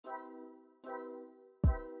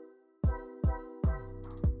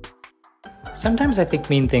Sometimes I think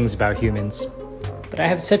mean things about humans, but I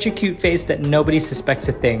have such a cute face that nobody suspects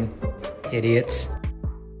a thing. Idiots.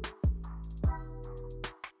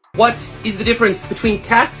 What is the difference between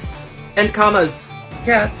cats and commas?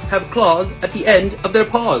 Cats have claws at the end of their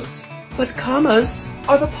paws, but commas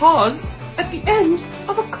are the paws at the end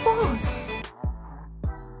of a clause.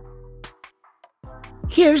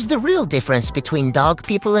 Here's the real difference between dog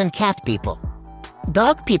people and cat people.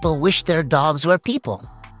 Dog people wish their dogs were people.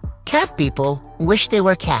 Cat people wish they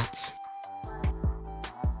were cats.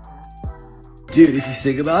 Dude, if you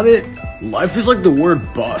think about it, life is like the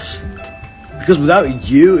word bus. Because without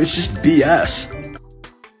you, it's just BS.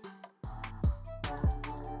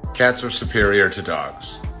 Cats are superior to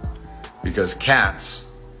dogs. Because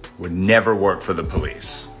cats would never work for the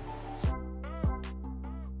police.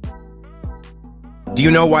 Do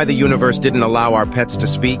you know why the universe didn't allow our pets to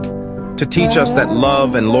speak? To teach us that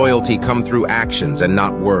love and loyalty come through actions and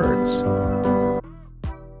not words.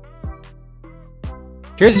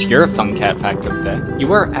 Here's your fun cat fact of the day.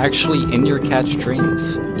 You are actually in your cat's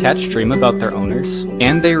dreams. Cats dream about their owners,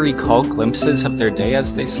 and they recall glimpses of their day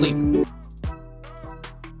as they sleep.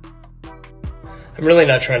 I'm really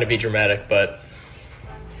not trying to be dramatic, but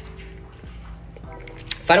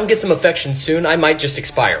if I don't get some affection soon, I might just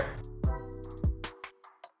expire.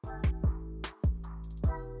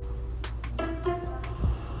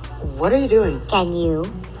 What are you doing? Can you,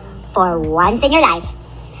 for once in your life,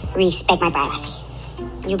 respect my privacy?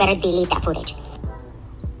 You better delete that footage.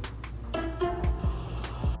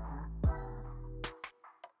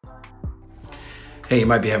 Hey, you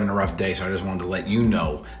might be having a rough day, so I just wanted to let you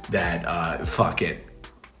know that fuck it.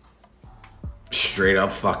 Straight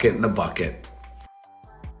up fuck it in the bucket.